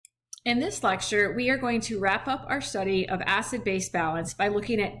In this lecture, we are going to wrap up our study of acid-base balance by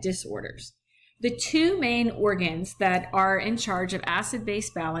looking at disorders. The two main organs that are in charge of acid-base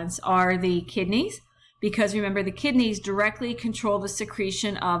balance are the kidneys, because remember the kidneys directly control the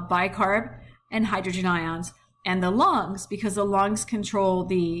secretion of bicarb and hydrogen ions, and the lungs, because the lungs control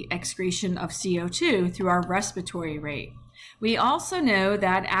the excretion of CO2 through our respiratory rate. We also know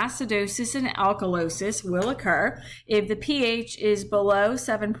that acidosis and alkalosis will occur. If the pH is below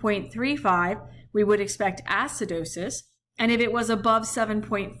 7.35, we would expect acidosis. And if it was above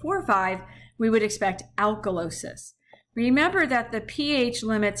 7.45, we would expect alkalosis. Remember that the pH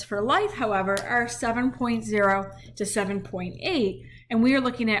limits for life, however, are 7.0 to 7.8, and we are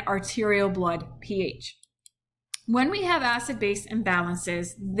looking at arterial blood pH. When we have acid-base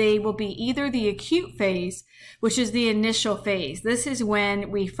imbalances, they will be either the acute phase, which is the initial phase. This is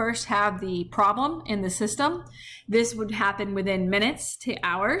when we first have the problem in the system. This would happen within minutes to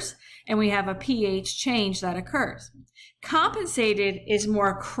hours, and we have a pH change that occurs. Compensated is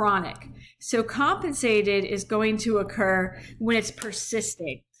more chronic. So compensated is going to occur when it's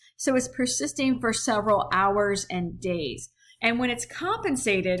persisting. So it's persisting for several hours and days. And when it's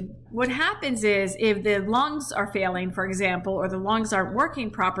compensated, what happens is if the lungs are failing, for example, or the lungs aren't working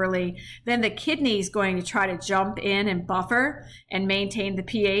properly, then the kidney is going to try to jump in and buffer and maintain the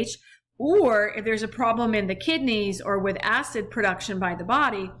pH. Or if there's a problem in the kidneys or with acid production by the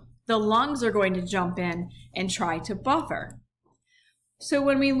body, the lungs are going to jump in and try to buffer. So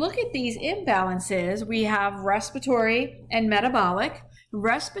when we look at these imbalances, we have respiratory and metabolic.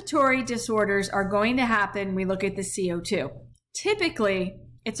 Respiratory disorders are going to happen when we look at the CO2. Typically,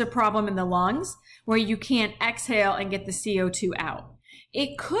 it's a problem in the lungs where you can't exhale and get the CO2 out.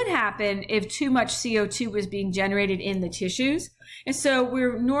 It could happen if too much CO2 was being generated in the tissues. And so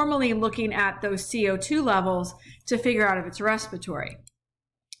we're normally looking at those CO2 levels to figure out if it's respiratory.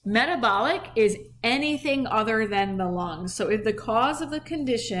 Metabolic is anything other than the lungs. So if the cause of the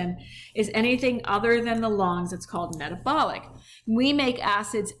condition is anything other than the lungs, it's called metabolic. We make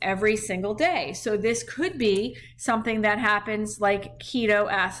acids every single day. So this could be something that happens like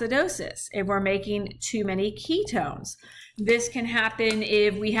ketoacidosis, if we're making too many ketones. This can happen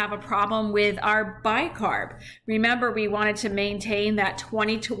if we have a problem with our bicarb. Remember, we wanted to maintain that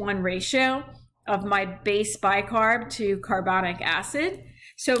 20-to-1 ratio of my base bicarb to carbonic acid.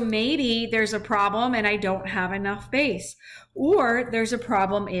 So maybe there's a problem and I don't have enough base, or there's a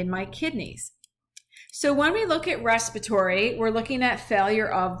problem in my kidneys. So when we look at respiratory, we're looking at failure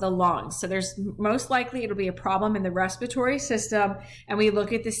of the lungs. So there's most likely it'll be a problem in the respiratory system, and we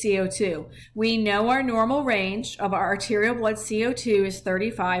look at the CO2. We know our normal range of our arterial blood CO2 is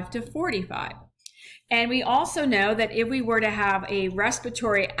 35 to 45. And we also know that if we were to have a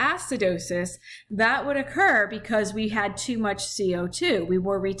respiratory acidosis, that would occur because we had too much CO2. We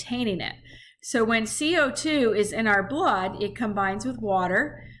were retaining it. So when CO2 is in our blood, it combines with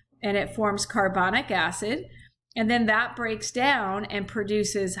water and it forms carbonic acid. And then that breaks down and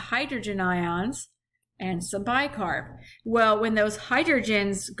produces hydrogen ions and some bicarb. Well, when those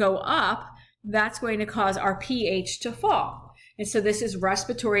hydrogens go up, that's going to cause our pH to fall. And so this is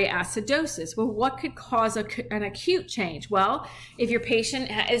respiratory acidosis. Well, what could cause an acute change? Well, if your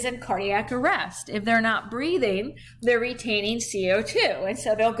patient is in cardiac arrest, if they're not breathing, they're retaining CO2. And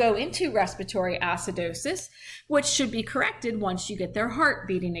so they'll go into respiratory acidosis, which should be corrected once you get their heart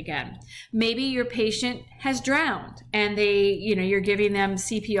beating again. Maybe your patient has drowned and you're giving them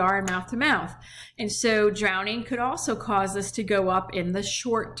CPR and mouth to mouth. And so drowning could also cause this to go up in the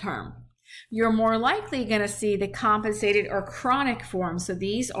short term. You're more likely going to see the compensated or chronic form. So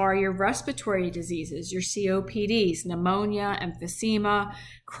these are your respiratory diseases, your COPDs, pneumonia, emphysema,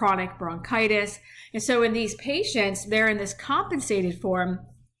 chronic bronchitis. And so in these patients, they're in this compensated form.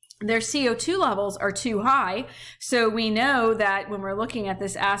 Their CO2 levels are too high. So we know that when we're looking at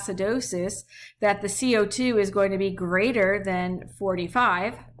this acidosis, that the CO2 is going to be greater than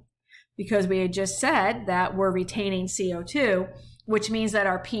 45, because we had just said that we're retaining CO2. Which means that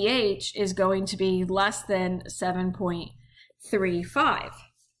our pH is going to be less than 7.35.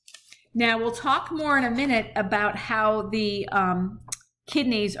 Now, we'll talk more in a minute about how the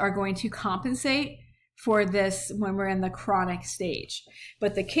kidneys are going to compensate for this when we're in the chronic stage.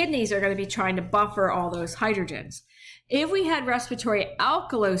 But the kidneys are going to be trying to buffer all those hydrogens. If we had respiratory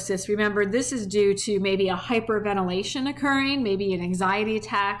alkalosis, remember this is due to maybe a hyperventilation occurring, maybe an anxiety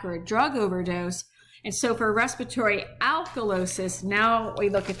attack or a drug overdose. And so for respiratory alkalosis, now we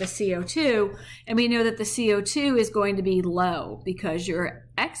look at the CO2 and we know that the CO2 is going to be low because you're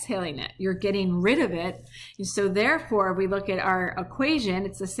exhaling it, you're getting rid of it. And so therefore we look at our equation,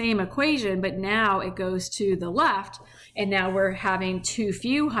 it's the same equation, but now it goes to the left and now we're having too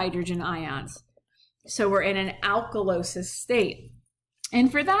few hydrogen ions. So we're in an alkalosis state. And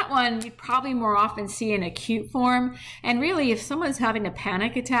for that one, you probably more often see an acute form. And really, if someone's having a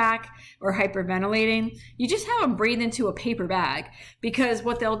panic attack or hyperventilating, you just have them breathe into a paper bag. Because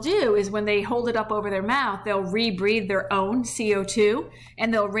what they'll do is when they hold it up over their mouth, they'll rebreathe their own CO2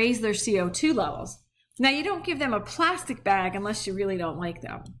 and they'll raise their CO2 levels. Now, you don't give them a plastic bag unless you really don't like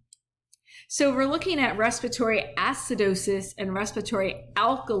them. So we're looking at respiratory acidosis and respiratory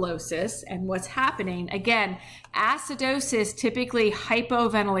alkalosis and what's happening. Again, acidosis, typically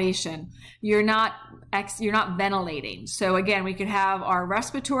hypoventilation. You're not ventilating. So again, we could have our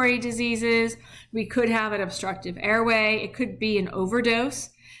respiratory diseases. We could have an obstructive airway. It could be an overdose.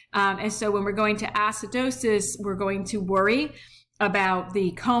 And so when we're going to acidosis, we're going to worry about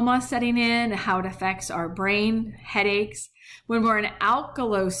the coma setting in, how it affects our brain, headaches. When we're in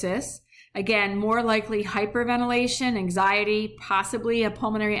alkalosis, again, more likely hyperventilation, anxiety, possibly a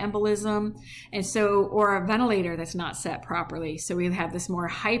pulmonary embolism, and so, or a ventilator that's not set properly. So we have this more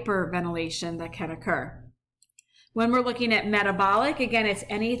hyperventilation that can occur. When we're looking at metabolic, again, it's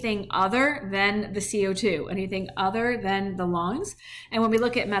anything other than the CO2, anything other than the lungs. And when we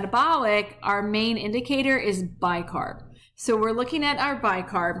look at metabolic, our main indicator is bicarb. So we're looking at our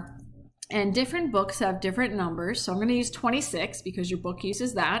bicarb. And different books have different numbers. So I'm going to use 26 because your book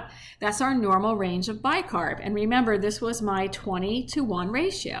uses that. That's our normal range of bicarb. And remember, this was my 20-to-1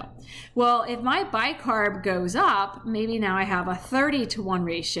 ratio. Well, if my bicarb goes up, maybe now I have a 30-to-1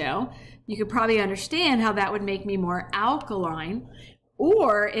 ratio. You could probably understand how that would make me more alkaline.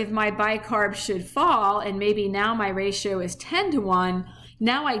 Or if my bicarb should fall and maybe now my ratio is 10-to-1,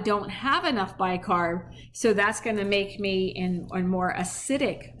 now I don't have enough bicarb. So that's going to make me in a more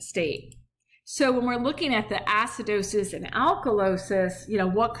acidic state. So when we're looking at the acidosis and alkalosis,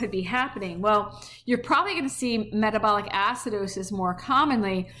 what could be happening? Well, you're probably going to see metabolic acidosis more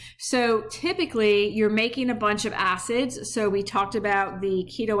commonly. So typically you're making a bunch of acids. So we talked about the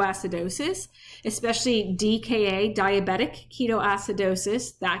ketoacidosis, especially DKA, diabetic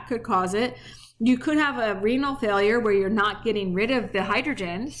ketoacidosis, that could cause it. You could have a renal failure where you're not getting rid of the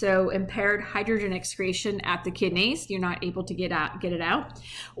hydrogen, so impaired hydrogen excretion at the kidneys. You're not able to get it out.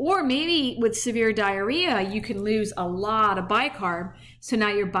 Or maybe with severe diarrhea, you can lose a lot of bicarb, so now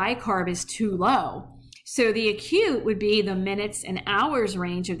your bicarb is too low. So the acute would be the minutes and hours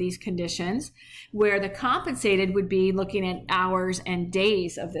range of these conditions, where the compensated would be looking at hours and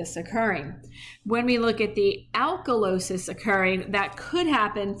days of this occurring. When we look at the alkalosis occurring, that could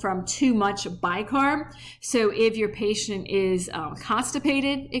happen from too much bicarb. So if your patient is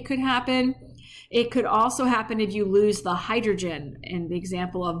constipated, it could happen. It could also happen if you lose the hydrogen, in the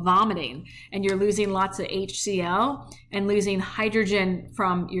example of vomiting, and you're losing lots of HCl and losing hydrogen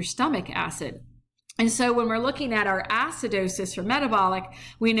from your stomach acid. And so when we're looking at our acidosis for metabolic,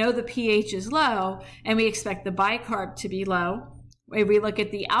 we know the pH is low and we expect the bicarb to be low. If we look at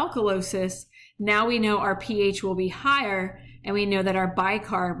the alkalosis, now we know our pH will be higher and we know that our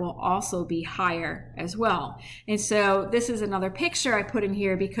bicarb will also be higher as well. And so this is another picture I put in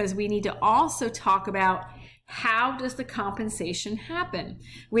here because we need to also talk about how does the compensation happen.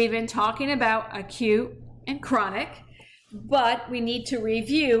 We've been talking about acute and chronic, but we need to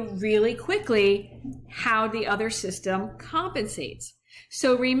review really quickly how the other system compensates.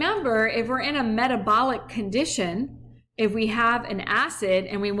 So remember, if we're in a metabolic condition, if we have an acid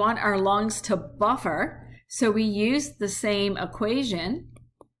and we want our lungs to buffer, so we use the same equation,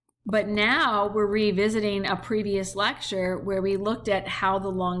 but now we're revisiting a previous lecture where we looked at how the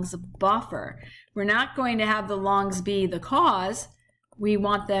lungs buffer. We're not going to have the lungs be the cause. We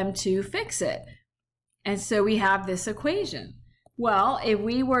want them to fix it. And so we have this equation. Well, if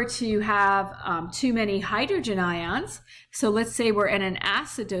we were to have too many hydrogen ions, so let's say we're in an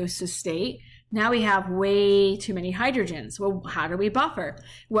acidosis state, now we have way too many hydrogens. Well, how do we buffer?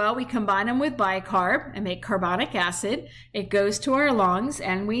 Well, we combine them with bicarb and make carbonic acid. It goes to our lungs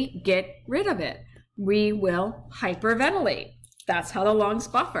and we get rid of it. We will hyperventilate. That's how the lungs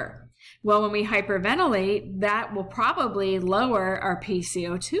buffer. Well, when we hyperventilate, that will probably lower our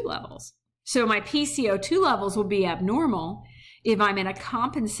PCO2 levels. So my PCO2 levels will be abnormal if I'm in a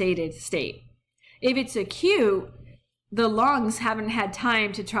compensated state. If it's acute, the lungs haven't had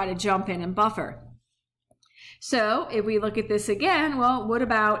time to try to jump in and buffer. So if we look at this again, well, what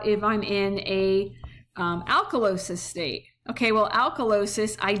about if I'm in a alkalosis state? Okay, well,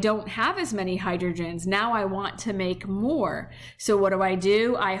 alkalosis, I don't have as many hydrogens. Now I want to make more. So what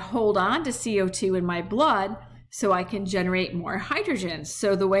do? I hold on to CO2 in my blood so I can generate more hydrogens.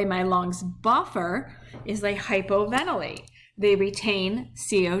 So the way my lungs buffer is they hypoventilate. They retain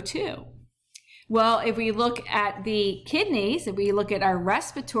CO2. Well, if we look at the kidneys, if we look at our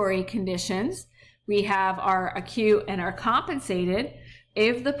respiratory conditions, we have our acute and our compensated.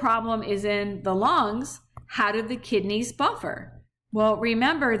 If the problem is in the lungs, how do the kidneys buffer? Well,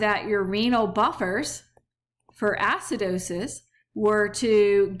 remember that your renal buffers for acidosis were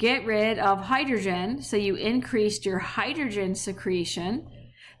to get rid of hydrogen, so you increased your hydrogen secretion,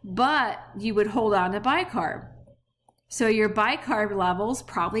 but you would hold on to bicarb. So your bicarb levels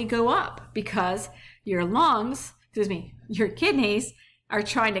probably go up because your your kidneys are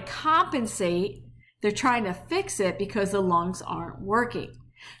trying to compensate. They're trying to fix it because the lungs aren't working.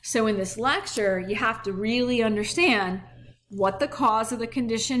 So in this lecture, you have to really understand what the cause of the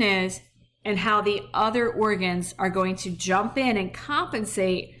condition is and how the other organs are going to jump in and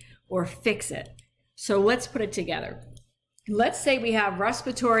compensate or fix it. So let's put it together. Let's say we have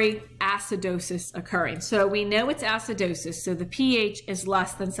respiratory acidosis occurring. So we know it's acidosis, so the pH is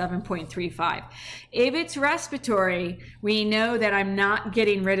less than 7.35. If it's respiratory, we know that I'm not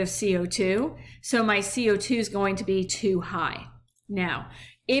getting rid of CO2, so my CO2 is going to be too high. Now,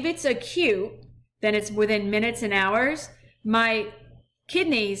 if it's acute, then it's within minutes and hours. My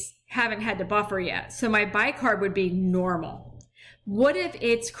kidneys haven't had to buffer yet, so my bicarb would be normal. What if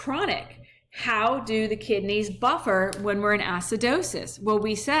it's chronic? How do the kidneys buffer when we're in acidosis? Well,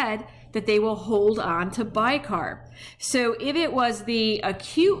 we said that they will hold on to bicarb. So if it was the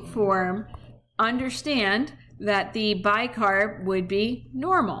acute form, understand that the bicarb would be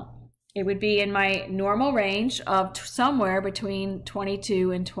normal. It would be in my normal range of somewhere between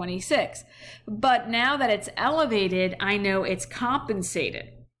 22 and 26. But now that it's elevated, I know it's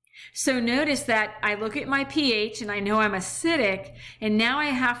compensated. So notice that I look at my pH and I know I'm acidic, and now I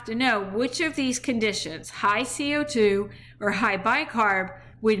have to know which of these conditions, high CO2 or high bicarb,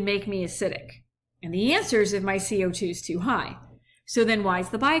 would make me acidic. And the answer is if my CO2 is too high. So then why is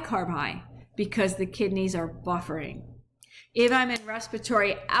the bicarb high? Because the kidneys are buffering. If I'm in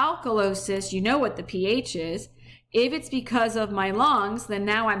respiratory alkalosis, you know what the pH is. If it's because of my lungs, then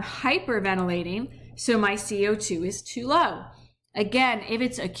now I'm hyperventilating, so my CO2 is too low. Again, if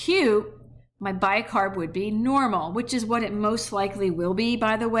it's acute, my bicarb would be normal, which is what it most likely will be,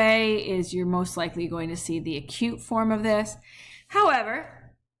 by the way, is you're most likely going to see the acute form of this.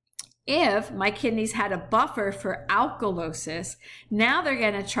 However, if my kidneys had a buffer for alkalosis, now they're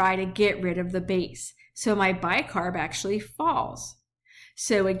going to try to get rid of the base. So my bicarb actually falls.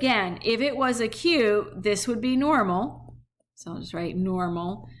 So again, if it was acute, this would be normal. So I'll just write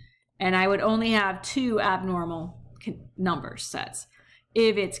normal, and I would only have 2 abnormal number sets.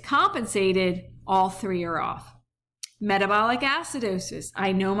 If it's compensated, all 3 are off. Metabolic acidosis.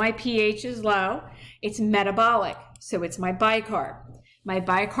 I know my pH is low. It's metabolic, so it's my bicarb. My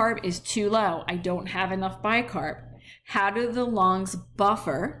bicarb is too low. I don't have enough bicarb. How do the lungs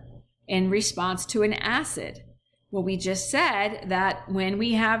buffer in response to an acid? Well, we just said that when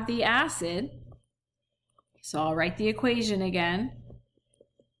we have the acid, so I'll write the equation again.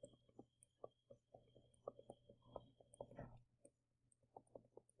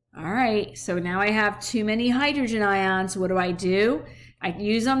 All right, so now I have too many hydrogen ions. What do? I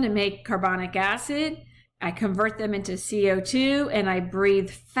use them to make carbonic acid. I convert them into CO2, and I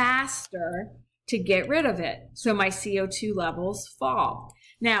breathe faster to get rid of it. So my CO2 levels fall.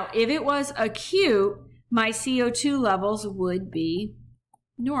 Now, if it was acute, my CO2 levels would be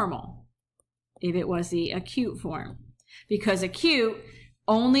normal if it was the acute form. Because acute,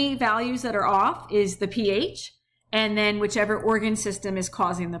 only values that are off is the pH, and then whichever organ system is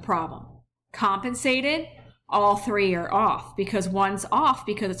causing the problem. Compensated, all 3 are off because one's off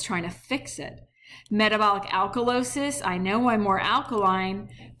because it's trying to fix it. Metabolic alkalosis, I know I'm more alkaline,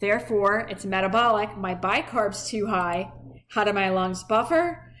 therefore it's metabolic. My bicarb's too high. How do my lungs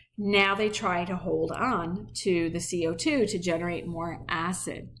buffer? Now they try to hold on to the CO2 to generate more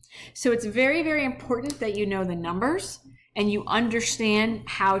acid. So it's very, very important that you know the numbers and you understand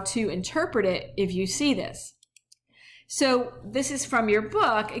how to interpret it if you see this. So this is from your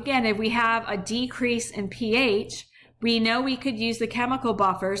book. Again, if we have a decrease in pH, we know we could use the chemical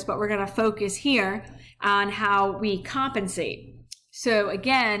buffers, but we're going to focus here on how we compensate. So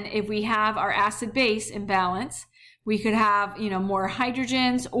again, if we have our acid-base imbalance, we could have, more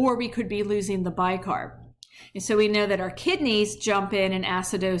hydrogens, or we could be losing the bicarb. And so we know that our kidneys jump in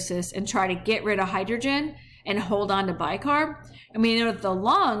acidosis and try to get rid of hydrogen and hold on to bicarb. And we know that the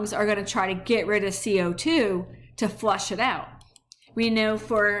lungs are going to try to get rid of CO2 to flush it out. We know if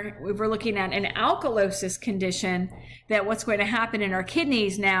we're looking at an alkalosis condition, that what's going to happen in our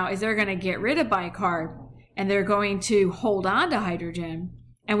kidneys now is they're going to get rid of bicarb and they're going to hold on to hydrogen.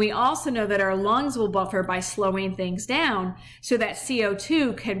 And we also know that our lungs will buffer by slowing things down so that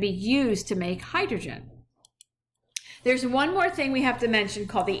CO2 can be used to make hydrogen. There's one more thing we have to mention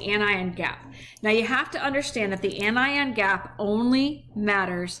called the anion gap. Now you have to understand that the anion gap only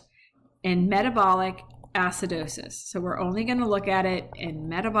matters in metabolic acidosis. So we're only going to look at it in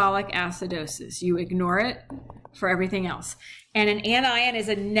metabolic acidosis. You ignore it for everything else. And an anion is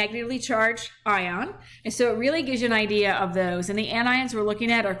a negatively charged ion. And so it really gives you an idea of those. And the anions we're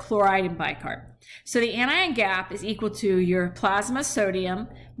looking at are chloride and bicarb. So the anion gap is equal to your plasma sodium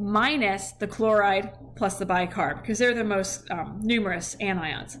minus the chloride plus the bicarb, because they're the most numerous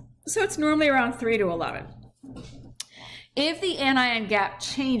anions. So it's normally around 3 to 11. If the anion gap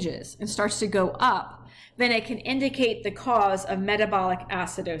changes and starts to go up, then it can indicate the cause of metabolic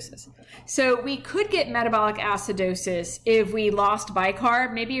acidosis. So we could get metabolic acidosis if we lost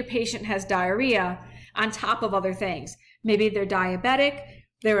bicarb. Maybe your patient has diarrhea on top of other things. Maybe they're diabetic,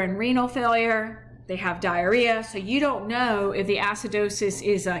 they're in renal failure, they have diarrhea. So you don't know if the acidosis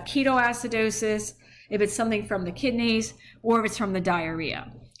is a ketoacidosis, if it's something from the kidneys, or if it's from the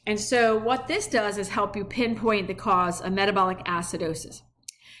diarrhea. And so what this does is help you pinpoint the cause of metabolic acidosis.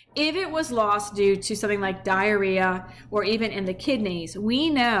 If it was lost due to something like diarrhea or even in the kidneys, we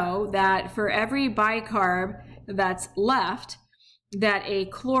know that for every bicarb that's left, that a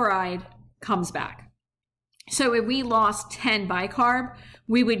chloride comes back. So if we lost 10 bicarb,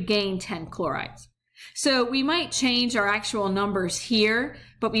 we would gain 10 chlorides. So we might change our actual numbers here,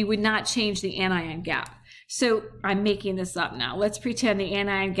 but we would not change the anion gap. So I'm making this up now. Let's pretend the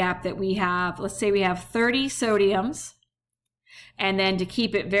anion gap that we have, let's say we have 30 sodiums. And then to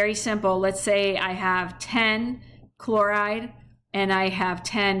keep it very simple, let's say I have 10 chloride and I have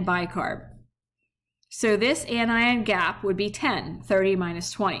 10 bicarb. So this anion gap would be 10, 30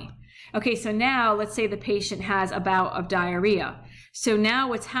 minus 20. Okay, so now let's say the patient has a bout of diarrhea. So now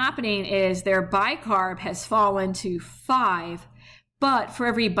what's happening is their bicarb has fallen to 5, but for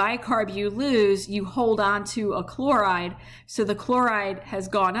every bicarb you lose, you hold on to a chloride, so the chloride has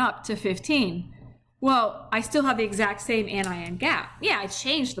gone up to 15. Well, I still have the exact same anion gap. Yeah, I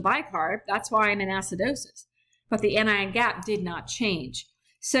changed the bicarb. That's why I'm in acidosis. But the anion gap did not change.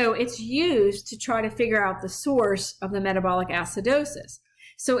 So it's used to try to figure out the source of the metabolic acidosis.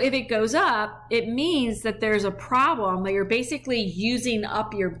 So if it goes up, it means that there's a problem that you're basically using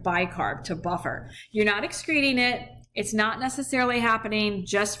up your bicarb to buffer. You're not excreting it. It's not necessarily happening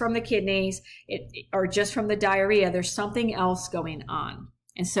just from the kidneys or just from the diarrhea. There's something else going on.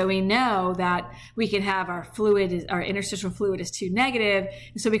 And so we know that we can have our fluid, our interstitial fluid is too negative.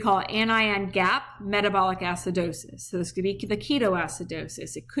 And so we call it anion gap metabolic acidosis. So this could be the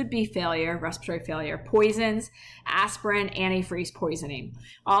ketoacidosis. It could be failure, respiratory failure, poisons, aspirin, antifreeze poisoning.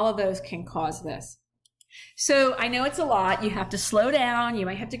 All of those can cause this. So I know it's a lot. You have to slow down. You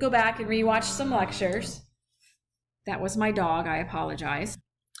might have to go back and rewatch some lectures. That was my dog. I apologize.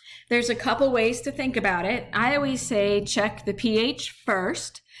 There's a couple ways to think about it. I always say check the pH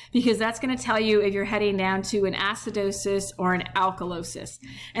first, because that's going to tell you if you're heading down to an acidosis or an alkalosis.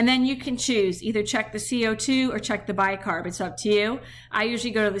 And then you can choose, either check the CO2 or check the bicarb. It's up to you. I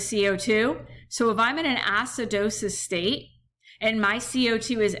usually go to the CO2. So if I'm in an acidosis state and my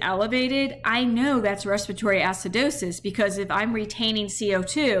CO2 is elevated, I know that's respiratory acidosis, because if I'm retaining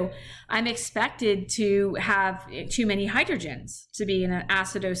CO2, I'm expected to have too many hydrogens to be in an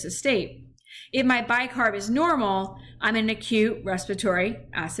acidosis state. If my bicarb is normal, I'm in acute respiratory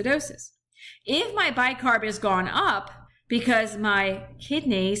acidosis. If my bicarb has gone up because my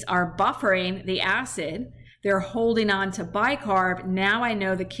kidneys are buffering the acid, they're holding on to bicarb, now I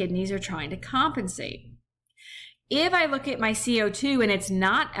know the kidneys are trying to compensate. If I look at my CO2 and it's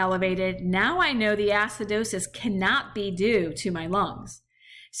not elevated, now I know the acidosis cannot be due to my lungs.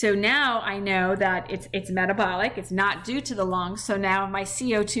 So now I know that it's metabolic, it's not due to the lungs. So now if my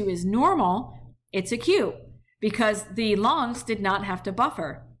CO2 is normal, it's acute, because the lungs did not have to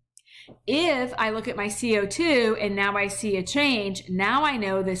buffer. If I look at my CO2 and now I see a change, now I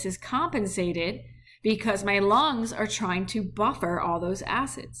know this is compensated because my lungs are trying to buffer all those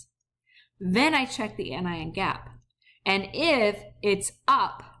acids. Then I check the anion gap. And if it's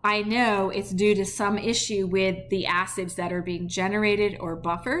up, I know it's due to some issue with the acids that are being generated or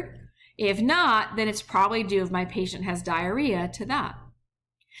buffered. If not, then it's probably due if my patient has diarrhea to that.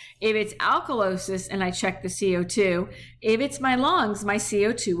 If it's alkalosis and I check the CO2, if it's my lungs, my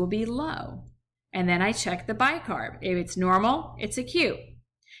CO2 will be low. And then I check the bicarb. If it's normal, it's acute.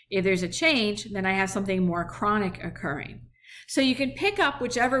 If there's a change, then I have something more chronic occurring. So you can pick up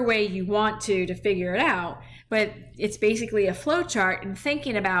whichever way you want to figure it out, but it's basically a flow chart and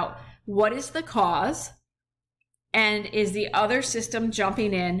thinking about what is the cause, And is the other system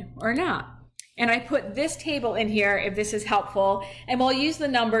jumping in or not? And I put this table in here if this is helpful, and we'll use the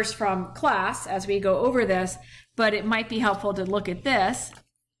numbers from class as we go over this, but it might be helpful to look at this.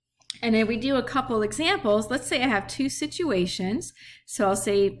 And then we do a couple examples. Let's say I have two situations. So I'll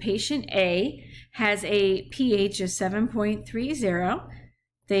say patient A has a pH of 7.30.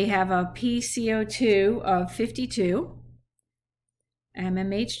 They have a PCO2 of 52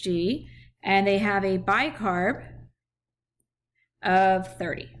 mmHg, and they have a bicarb of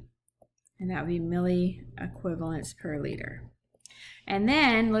 30. And that would be milliequivalents per liter. And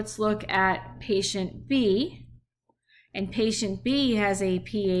then let's look at patient B. And patient B has a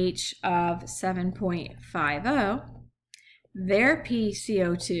pH of 7.50. Their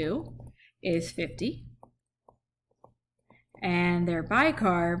PCO2 is 50. And their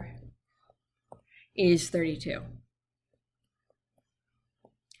bicarb is 32.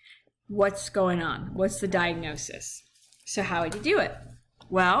 What's going on? What's the diagnosis? So how would you do it?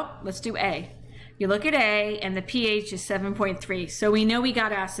 Well, let's do A. You look at A and the pH is 7.3. So we know we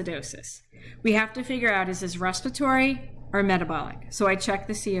got acidosis. We have to figure out, is this respiratory or metabolic? So I check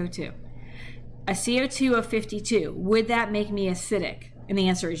the CO2. A CO2 of 52, would that make me acidic? And the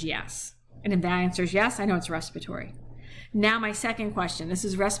answer is yes. And if that answer is yes, I know it's respiratory. Now my second question, this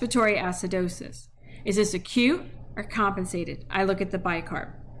is respiratory acidosis. Is this acute or compensated? I look at the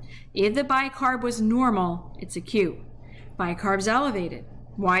bicarb. If the bicarb was normal, it's acute. Bicarb's elevated.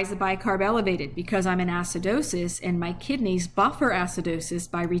 Why is the bicarb elevated? Because I'm in acidosis and my kidneys buffer acidosis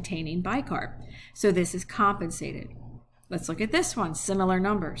by retaining bicarb. So this is compensated. Let's look at this one, similar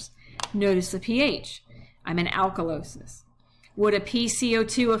numbers. Notice the pH. I'm in alkalosis. Would a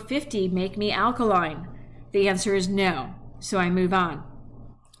PCO2 of 50 make me alkaline? The answer is no, so I move on.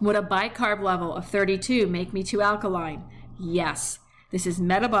 Would a bicarb level of 32 make me too alkaline? Yes. This is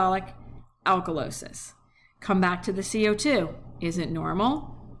metabolic alkalosis. Come back to the CO2. Is it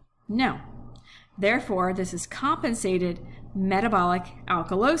normal? No. Therefore, this is compensated metabolic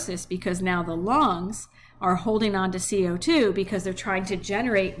alkalosis because now the lungs are holding on to CO2 because they're trying to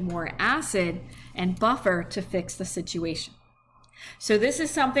generate more acid and buffer to fix the situation. So this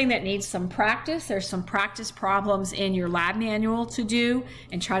is something that needs some practice. There's some practice problems in your lab manual to do,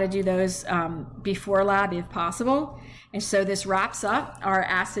 and try to do those before lab if possible. And so this wraps up our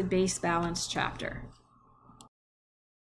acid-base balance chapter.